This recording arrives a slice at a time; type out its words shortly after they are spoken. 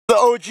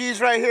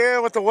OGs right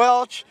here with the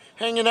Welch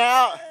hanging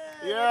out.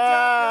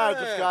 Yeah,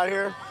 just got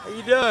here. How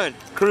you doing?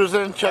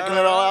 Cruising, checking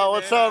it all out.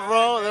 What's up,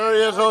 bro? There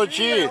he is,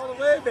 OG. All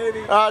the way,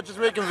 baby. Just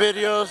making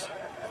videos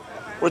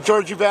with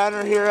Georgie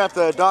Banner here at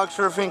the dog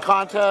surfing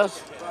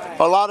contest.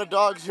 A lot of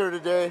dogs here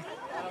today.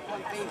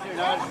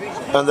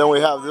 And then we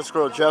have this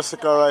girl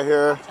Jessica right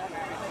here,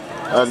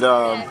 and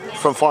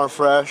from Farm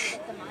Fresh.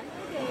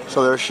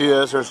 So there she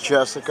is. There's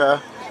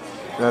Jessica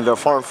and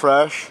Farm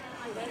Fresh.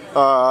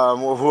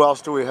 Well, who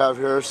else do we have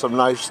here? Some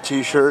nice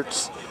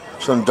t-shirts,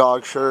 some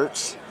dog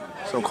shirts,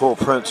 some cool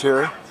prints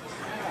here.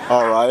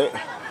 All right,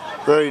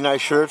 very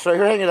nice shirts right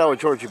here. Hanging out with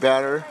Georgie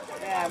Banner.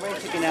 Yeah, we're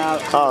checking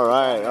out. All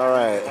right, all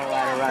right.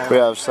 We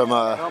have some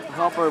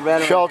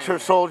shelter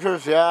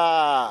soldiers.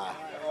 Yeah.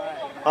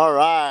 All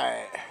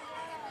right.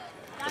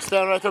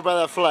 Stand right there by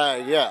that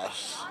flag.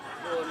 Yes.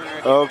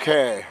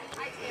 Okay.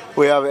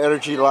 We have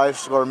Energy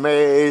Life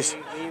Gourmets,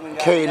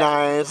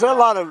 K9s. There are a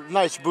lot of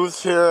nice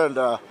booths here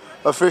and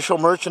official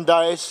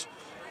merchandise.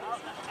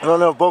 I don't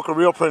know if Boca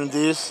Real printed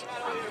these,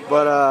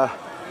 but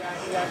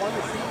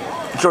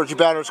Georgie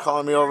Banner's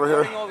calling me over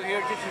here. Over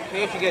here just in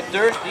case you get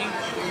thirsty.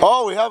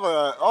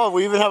 Oh,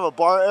 we even have a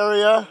bar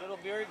area.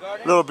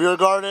 Little beer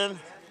garden.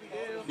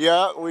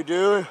 Yeah, we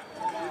do.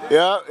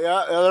 Yeah,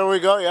 there we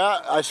go. Yeah,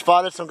 I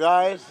spotted some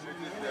guys,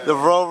 the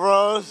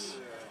Vrovros,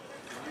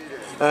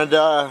 and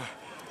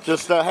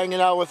just hanging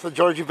out with the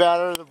Georgie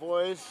Banner, the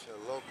boys,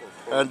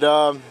 and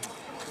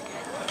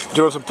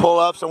doing some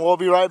pull-ups, and we'll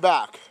be right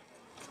back.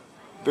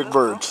 Big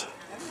birds.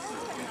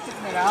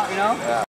 Checking it out, you know?